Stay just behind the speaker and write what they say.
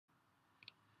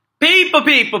People!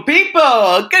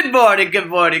 Good morning.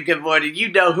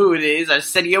 You know who it is.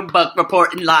 Arsenio Buck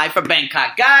reporting live from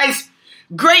Bangkok. Guys,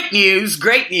 great news.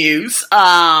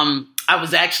 I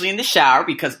was actually in the shower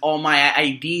because all my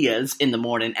ideas in the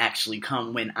morning actually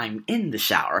come when I'm in the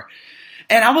shower.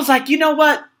 And I was like, you know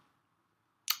what?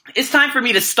 It's time for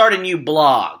me to start a new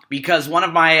blog because one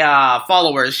of my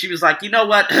followers, she was like, you know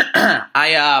what?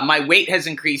 My weight has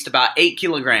increased about 8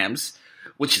 kilograms,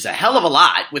 which is a hell of a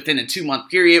lot within a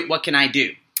 2-month period. What can I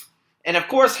do? And of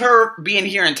course, her being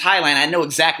here in Thailand, I know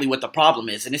exactly what the problem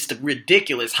is. And it's the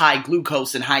ridiculous high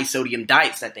glucose and high sodium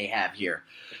diets that they have here.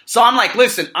 So I'm like,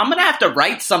 listen, I'm going to have to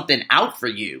write something out for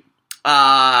you.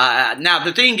 Now,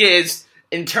 the thing is,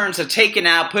 in terms of taking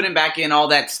out, putting back in, all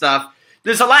that stuff,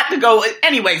 there's a lot to go.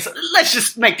 Anyways, let's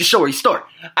just make the story short.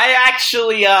 I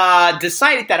actually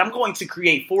decided that I'm going to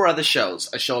create 4 other shows.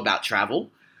 A show about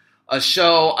travel, a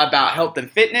show about health and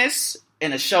fitness,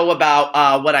 and a show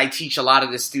about what I teach a lot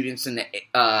of the students in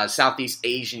the Southeast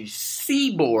Asian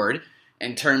seaboard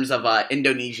in terms of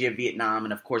Indonesia, Vietnam,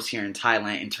 and of course here in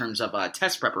Thailand in terms of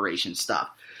test preparation stuff.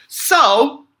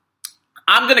 So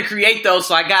I'm going to create those.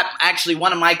 So I got actually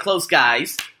one of my close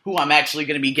guys who I'm actually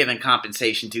going to be giving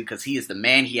compensation to because he is the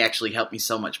man. He actually helped me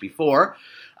so much before.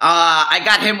 I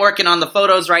got him working on the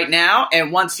photos right now,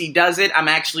 and once he does it, I'm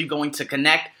actually going to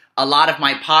connect a lot of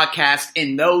my podcasts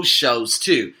in those shows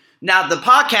too. Now, the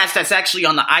podcast that's actually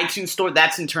on the iTunes store,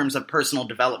 that's in terms of personal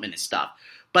development and stuff.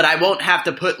 But I won't have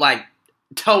to put like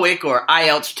TOEIC or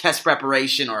IELTS test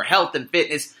preparation or health and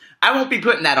fitness. I won't be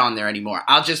putting that on there anymore.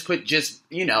 I'll just put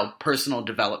personal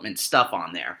development stuff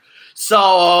on there.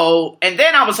 So, and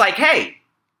then I was like, hey,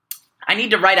 I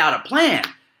need to write out a plan.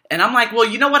 And I'm like, well,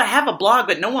 you know what? I have a blog,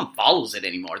 but no one follows it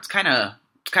anymore. It's kind of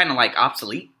like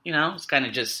obsolete, It's kind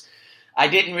of just, I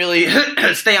didn't really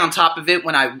stay on top of it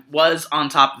when I was on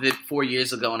top of it 4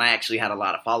 years ago, and I actually had a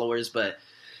lot of followers. But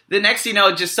the next, it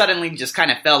just suddenly just kind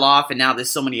of fell off, and now there's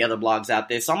so many other blogs out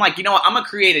there. So I'm like, you know what? I'm going to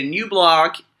create a new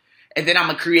blog, and then I'm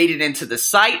going to create it into the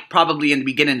site, probably in the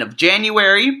beginning of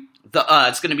January.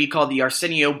 It's going to be called the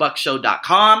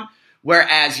ArsenioBuckShow.com,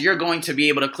 whereas you're going to be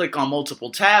able to click on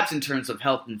multiple tabs in terms of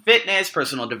health and fitness,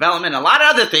 personal development, a lot of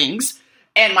other things,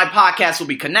 and my podcast will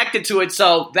be connected to it,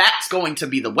 so that's going to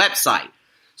be the website.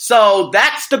 So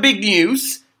that's the big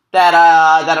news that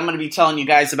I'm going to be telling you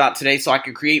guys about today, so I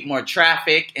can create more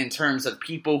traffic in terms of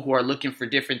people who are looking for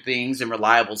different things and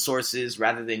reliable sources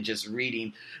rather than just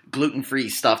reading gluten-free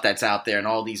stuff that's out there and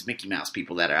all these Mickey Mouse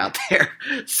people that are out there.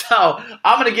 So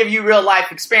I'm going to give you real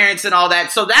life experience and all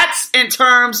that. So that's in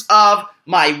terms of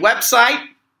my website,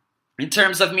 in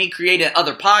terms of me creating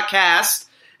other podcasts,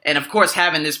 and of course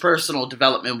having this personal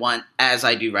development one as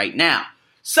I do right now.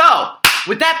 So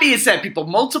with that being said, people,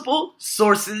 multiple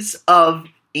sources of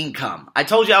income. I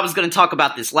told you I was going to talk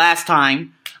about this last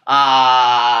time,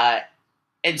 and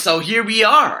so here we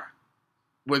are.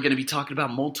 We're going to be talking about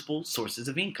multiple sources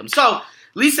of income. So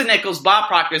Lisa Nichols, Bob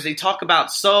Proctor, they talk about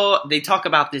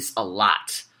this a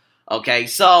lot. Okay,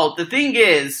 so the thing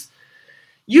is,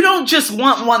 you don't just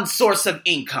want one source of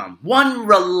income, one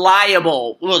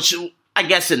reliable, I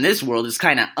guess in this world is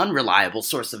kind of unreliable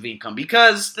source of income,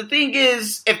 because the thing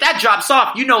is, if that drops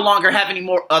off, you no longer have any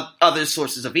more other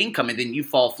sources of income, and then you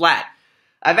fall flat.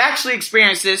 I've actually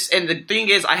experienced this, and the thing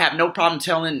is, I have no problem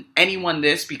telling anyone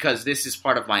this because this is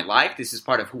part of my life. This is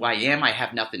part of who I am. I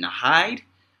have nothing to hide.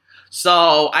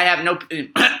 So I have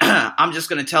I'm just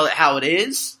going to tell it how it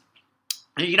is.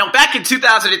 Back in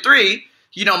 2003,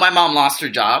 my mom lost her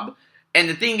job. And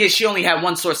the thing is, she only had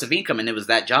one source of income, and it was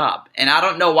that job. And I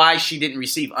don't know why she didn't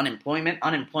receive unemployment.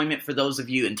 Unemployment, for those of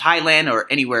you in Thailand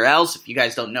or anywhere else, if you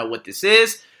guys don't know what this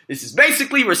is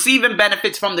basically receiving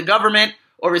benefits from the government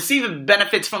or receiving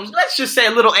benefits from, let's just say,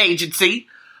 a little agency,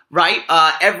 right,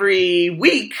 every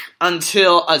week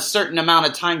until a certain amount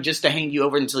of time just to hang you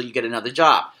over until you get another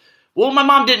job. Well, my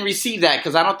mom didn't receive that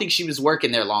because I don't think she was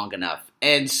working there long enough.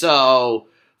 And so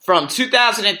from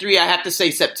 2003, I have to say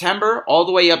September, all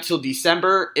the way up till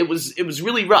December, it was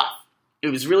really rough. It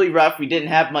was really rough. We didn't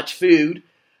have much food.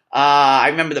 I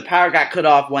remember the power got cut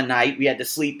off one night. We had to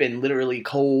sleep in literally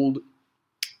cold,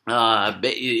 and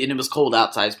it was cold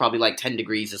outside. It's probably like 10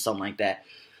 degrees or something like that.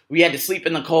 We had to sleep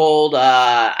in the cold.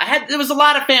 There was a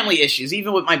lot of family issues,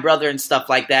 even with my brother and stuff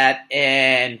like that.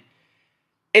 And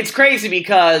it's crazy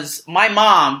because my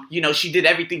mom, she did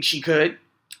everything she could.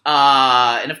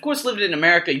 And of course, living in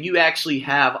America, you actually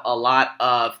have a lot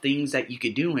of things that you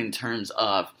could do in terms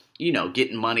of,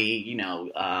 getting money,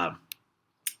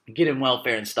 getting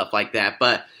welfare and stuff like that.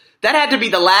 But that had to be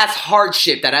the last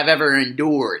hardship that I've ever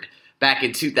endured back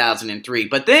in 2003.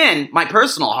 But then my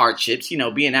personal hardships,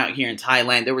 being out here in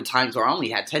Thailand, there were times where I only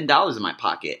had $10 in my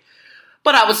pocket.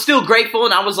 But I was still grateful,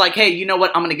 and I was like, hey, you know what?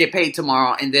 I'm going to get paid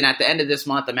tomorrow, and then at the end of this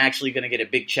month, I'm actually going to get a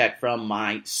big check from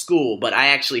my school. But I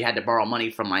actually had to borrow money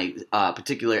from my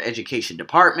particular education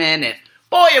department, and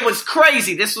boy, it was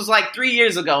crazy. This was like 3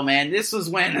 years ago, man. This was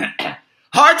when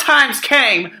hard times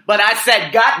came, but I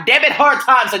said, God damn it, hard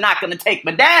times are not going to take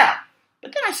me down.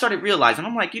 But then I started realizing,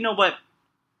 I'm like, you know what?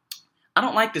 I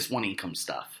don't like this one income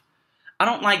stuff. I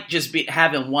don't like just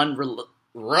having one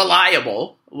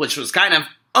reliable, which was kind of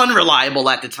unreliable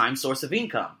at the time, source of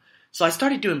income. So I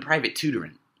started doing private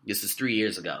tutoring. This is 3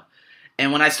 years ago.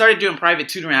 And when I started doing private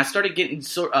tutoring, I started getting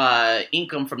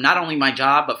income from not only my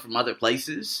job, but from other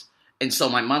places. And so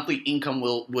my monthly income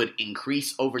would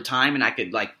increase over time, and I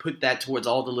could put that towards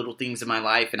all the little things in my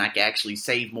life, and I could actually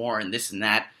save more and this and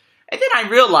that. And then I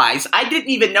realized I didn't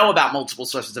even know about multiple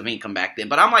sources of income back then.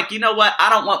 But I'm like, you know what? I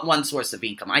don't want one source of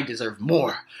income. I deserve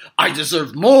more. I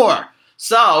deserve more.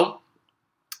 So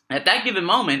at that given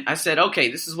moment, I said, okay,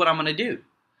 this is what I'm going to do.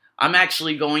 I'm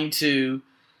actually going to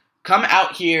come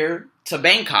out here to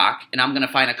Bangkok, and I'm going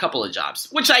to find a couple of jobs,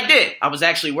 which I did. I was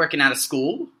actually working at a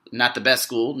school, not the best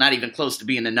school, not even close to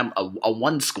being a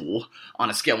 1 school on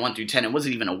a scale 1 through 10. It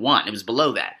wasn't even a 1. It was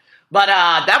below that. But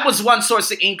that was one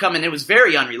source of income, and it was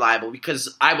very unreliable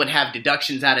because I would have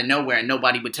deductions out of nowhere, and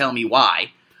nobody would tell me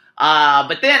why.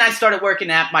 But then I started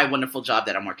working at my wonderful job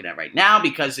that I'm working at right now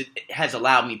because it has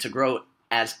allowed me to grow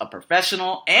as a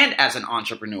professional and as an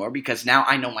entrepreneur because now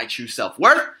I know my true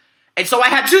self-worth. And so I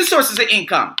had 2 sources of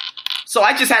income. So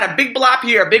I just had a big blop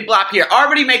here,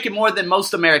 already making more than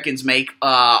most Americans make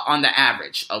on the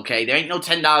average, okay? There ain't no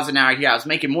 $10 an hour here. I was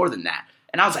making more than that.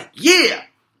 And I was like, yeah.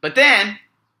 But then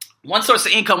one source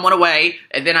of income went away,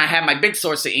 and then I had my big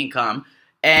source of income,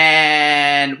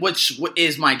 and which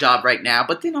is my job right now.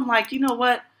 But then I'm like, you know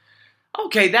what?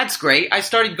 Okay, that's great. I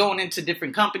started going into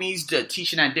different companies,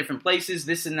 teaching at different places,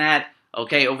 this and that,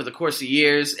 okay, over the course of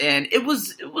years. And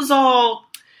it's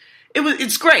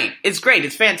great. It's great.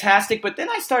 It's fantastic. But then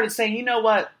I started saying, you know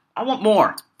what? I want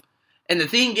more. And the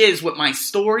thing is, with my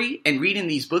story and reading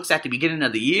these books at the beginning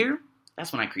of the year,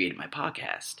 that's when I created my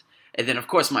podcast. And then, of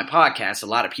course, my podcast, a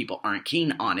lot of people aren't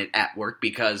keen on it at work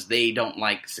because they don't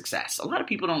like success. A lot of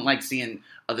people don't like seeing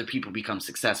other people become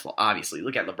successful, obviously.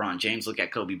 Look at LeBron James, look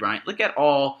at Kobe Bryant, look at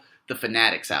all the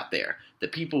fanatics out there, the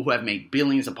people who have made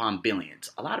billions upon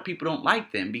billions. A lot of people don't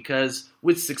like them because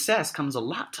with success comes a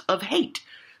lot of hate.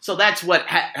 So that's what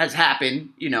has happened,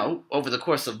 over the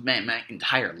course of my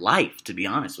entire life, to be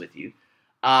honest with you.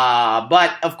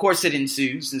 But of course it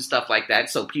ensues and stuff like that.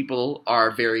 So people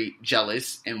are very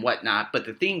jealous and whatnot. But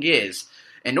the thing is,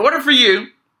 in order for you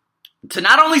to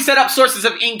not only set up sources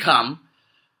of income,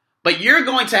 but you're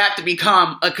going to have to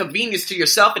become a convenience to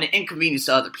yourself and an inconvenience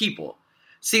to other people.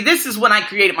 See, this is when I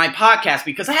created my podcast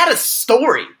because I had a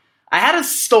story.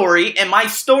 And my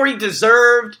story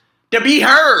deserved to be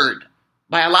heard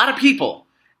by a lot of people.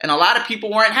 And a lot of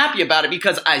people weren't happy about it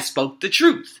because I spoke the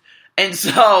truth. And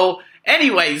so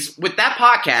anyways, with that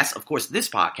podcast, of course, this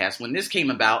podcast, when this came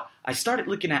about, I started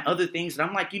looking at other things, and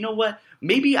I'm like, you know what?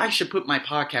 Maybe I should put my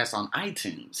podcast on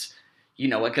iTunes. You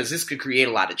know what? Because this could create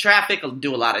a lot of traffic, it'll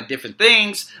do a lot of different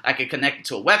things. I could connect it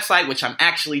to a website, which I'm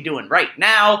actually doing right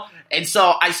now. And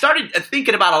so I started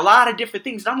thinking about a lot of different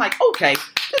things, and I'm like, okay,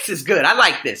 this is good. I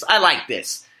like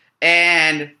this.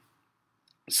 And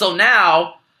so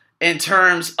now, in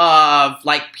terms of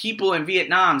people in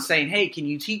Vietnam saying, hey, can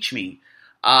you teach me?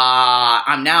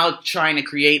 I'm now trying to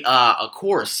create a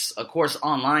course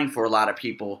online for a lot of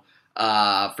people,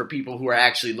 for people who are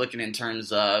actually looking in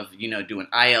terms of, doing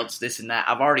IELTS, this and that.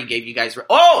 I've already gave you guys,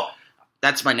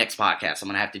 that's my next podcast. I'm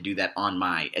going to have to do that on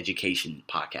my education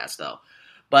podcast though.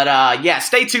 But, yeah,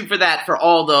 stay tuned for that for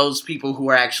all those people who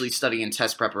are actually studying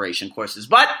test preparation courses.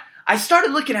 But I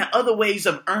started looking at other ways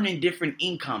of earning different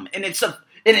income, and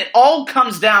it all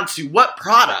comes down to what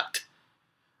product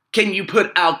can you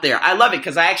put out there. I love it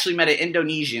because I actually met an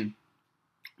Indonesian,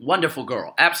 wonderful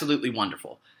girl, absolutely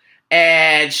wonderful.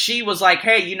 And she was like,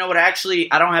 hey, you know what, actually,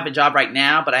 I don't have a job right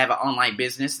now, but I have an online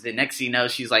business. The next thing you know,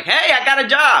 she's like, hey, I got a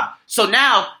job. So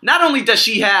now, not only does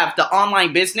she have the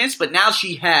online business, but now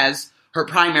she has her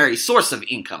primary source of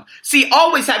income. See,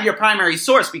 always have your primary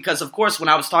source because, of course, when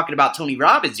I was talking about Tony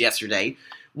Robbins yesterday,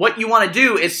 what you want to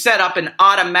do is set up an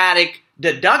automatic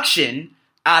deduction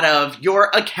out of your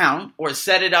account or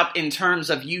set it up in terms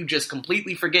of you just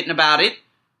completely forgetting about it.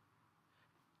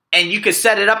 And you can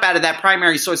set it up out of that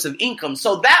primary source of income.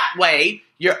 So that way,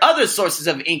 your other sources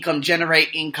of income generate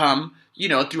income,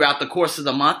 throughout the course of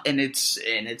the month. And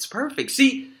it's perfect.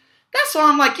 See, that's why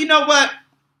I'm like, you know what?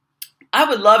 I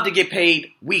would love to get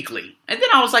paid weekly. And then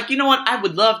I was like, you know what? I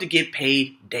would love to get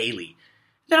paid daily.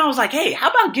 Then I was like, hey, how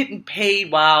about getting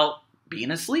paid while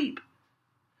being asleep?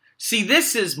 See,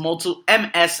 this is multiple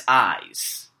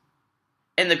MSIs.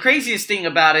 And the craziest thing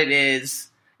about it is,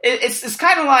 it's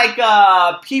kind of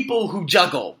like people who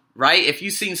juggle, right? If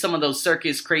you've seen some of those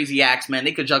circus crazy acts, man,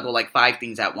 they could juggle like 5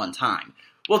 things at one time.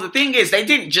 Well, the thing is, they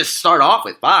didn't just start off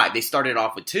with 5. They started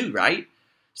off with 2, right?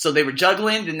 So they were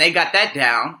juggling, and they got that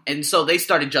down, and so they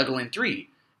started juggling 3,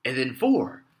 and then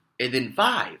 4, and then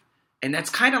 5. And that's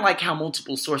kind of like how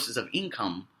multiple sources of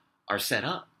income are set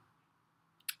up.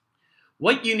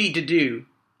 What you need to do,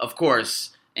 of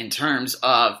course, in terms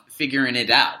of figuring it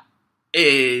out,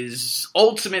 is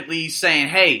ultimately saying,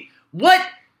 hey, what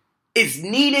is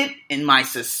needed in my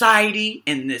society,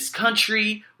 in this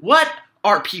country? What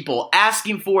are people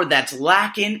asking for that's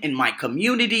lacking in my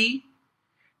community?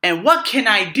 And what can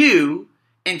I do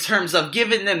in terms of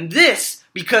giving them this?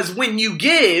 Because when you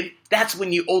give, that's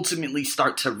when you ultimately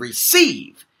start to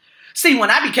receive. See,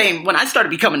 when I started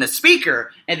becoming a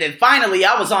speaker, and then finally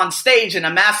I was on stage in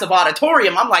a massive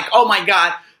auditorium, I'm like, oh my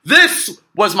God, this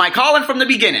was my calling from the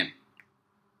beginning.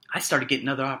 I started getting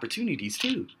other opportunities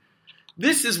too.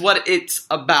 This is what it's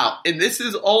about. And this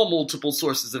is all multiple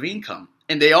sources of income.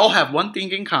 And they all have one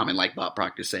thing in common, like Bob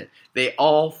Proctor said. They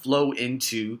all flow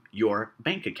into your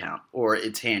bank account, or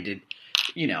it's handed,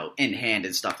 in hand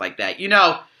and stuff like that.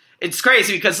 It's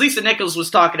crazy because Lisa Nichols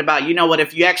was talking about,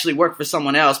 if you actually work for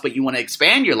someone else, but you want to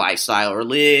expand your lifestyle or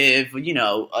live,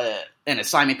 an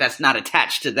assignment that's not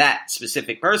attached to that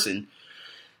specific person,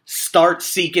 start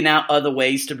seeking out other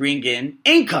ways to bring in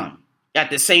income. At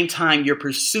the same time, you're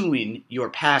pursuing your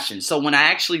passion. So when I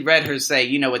actually read her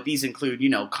say, what these include,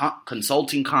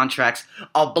 consulting contracts,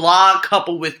 a blog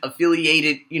coupled with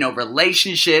affiliated,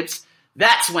 relationships,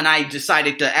 that's when I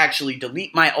decided to actually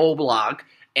delete my old blog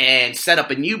and set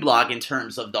up a new blog in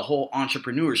terms of the whole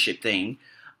entrepreneurship thing.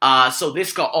 So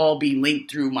this could all be linked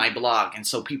through my blog. And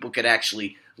so people could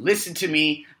actually listen to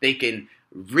me. They can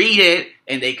read it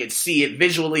and they could see it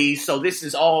visually. So this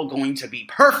is all going to be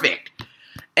perfect.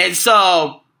 And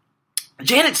so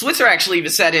Janet Switzer actually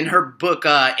even said in her book,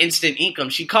 Instant Income,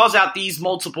 she calls out these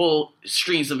multiple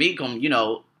streams of income,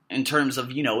 in terms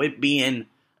of, it being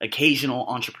occasional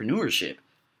entrepreneurship.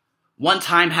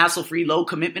 One-time hassle-free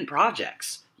low-commitment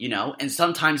projects, and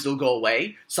sometimes they'll go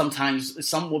away. Sometimes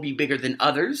some will be bigger than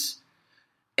others,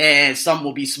 and some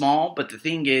will be small. But the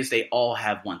thing is, they all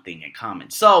have one thing in common.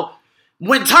 So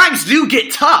when times do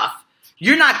get tough,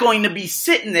 you're not going to be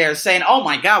sitting there saying, oh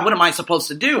my God, what am I supposed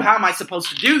to do? How am I supposed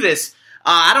to do this?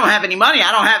 I don't have any money.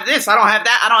 I don't have this. I don't have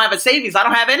that. I don't have a savings. I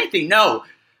don't have anything. No,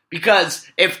 because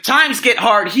if times get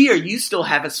hard here, you still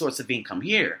have a source of income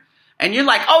here. And you're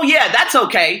like, oh yeah, that's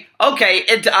okay. Okay,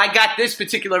 I got this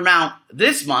particular amount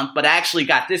this month, but I actually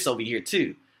got this over here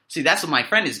too. See, that's what my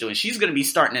friend is doing. She's going to be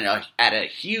starting at a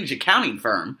huge accounting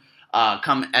firm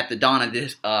come at the dawn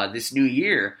of this new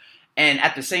year. And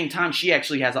at the same time, she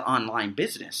actually has an online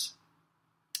business.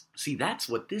 See, that's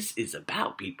what this is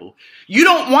about, people. You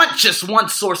don't want just one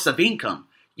source of income.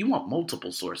 You want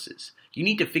multiple sources. You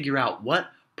need to figure out what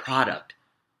product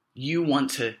you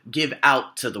want to give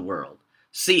out to the world.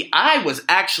 See, I was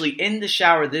actually in the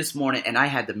shower this morning and I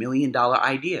had the $1 million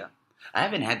idea. I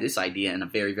haven't had this idea in a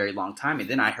very, very long time. And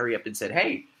then I hurry up and said,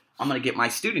 hey, I'm going to get my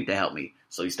student to help me.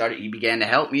 So he began to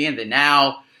help me. And then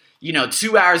now,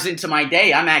 2 hours into my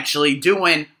day, I'm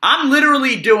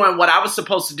literally doing what I was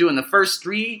supposed to do in the first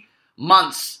 3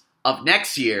 months of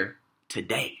next year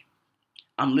today.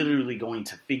 I'm literally going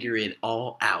to figure it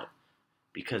all out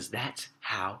because that's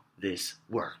how this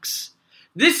works.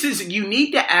 You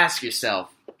need to ask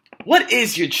yourself, what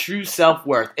is your true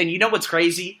self-worth? And you know what's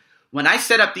crazy? When I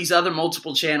set up these other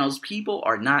multiple channels, people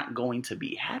are not going to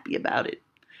be happy about it.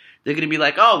 They're going to be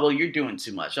like, oh, well, you're doing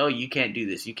too much. Oh, you can't do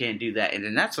this. You can't do that. And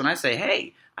then that's when I say,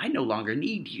 hey, I no longer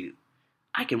need you.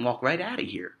 I can walk right out of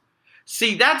here.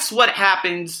 See, that's what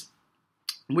happens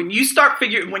when you start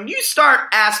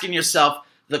asking yourself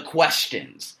the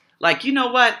questions. Like, you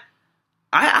know what?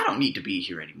 I don't need to be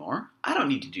here anymore. I don't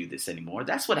need to do this anymore.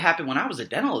 That's what happened when I was a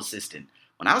dental assistant.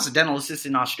 When I was a dental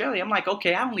assistant in Australia, I'm like,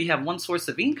 okay, I only have one source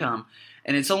of income,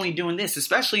 and it's only doing this,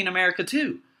 especially in America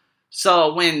too.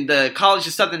 So when the College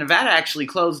of Southern Nevada actually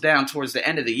closed down towards the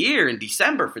end of the year in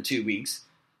December for 2 weeks,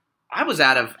 I was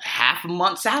out of half a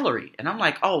month's salary. And I'm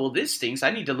like, oh, well, this stinks.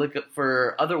 I need to look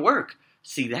for other work.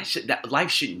 See, that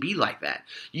life shouldn't be like that.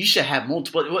 You should have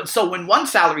multiple. So when one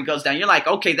salary goes down, you're like,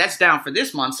 okay, that's down for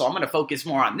this month, so I'm going to focus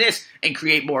more on this and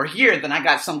create more here. Then I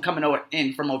got some coming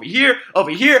in from over here,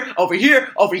 over here, over here,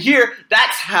 over here.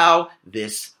 That's how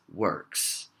this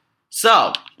works.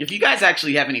 So, if you guys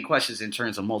actually have any questions in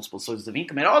terms of multiple sources of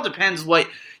income, it all depends what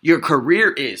your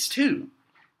career is, too.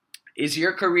 Is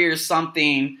your career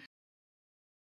something